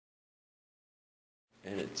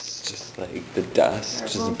and it's just like the dust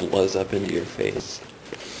just blows up into your face.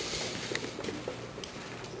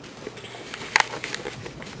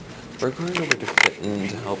 We're going over to Fitton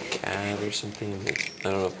to help Kat or something. I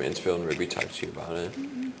don't know if Mansfield and Ruby talked to you about it.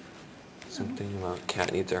 Something about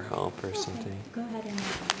Kat needs our help or something. Go ahead and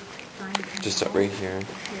find. Just right here.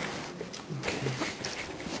 Okay.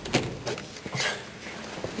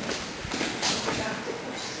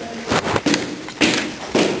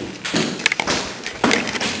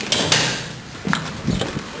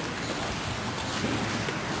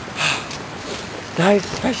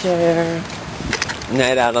 Nice fresh air.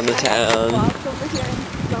 Night out on the town. Walk over here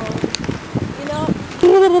and go. You know,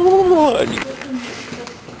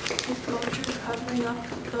 covering up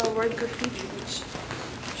the word graffiti.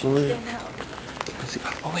 Stand out.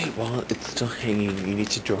 Oh wait, well it's still hanging. You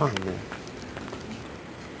need to draw on it.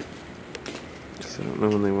 So I don't know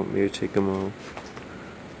when they want me to take them off.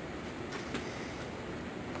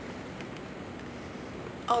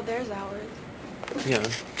 Oh, there's ours. Yeah.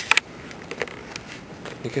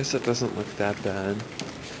 I guess it doesn't look that bad.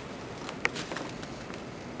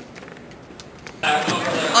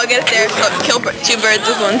 I'll get there. Kill two birds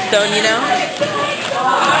with one stone, you know?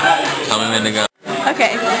 Tell me when to go.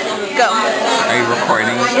 Okay, go. Are you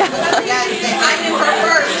recording? Yeah.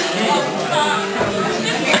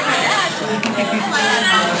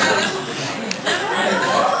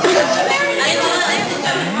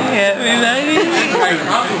 Hey everybody.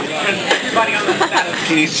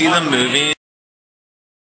 Can you see the movie?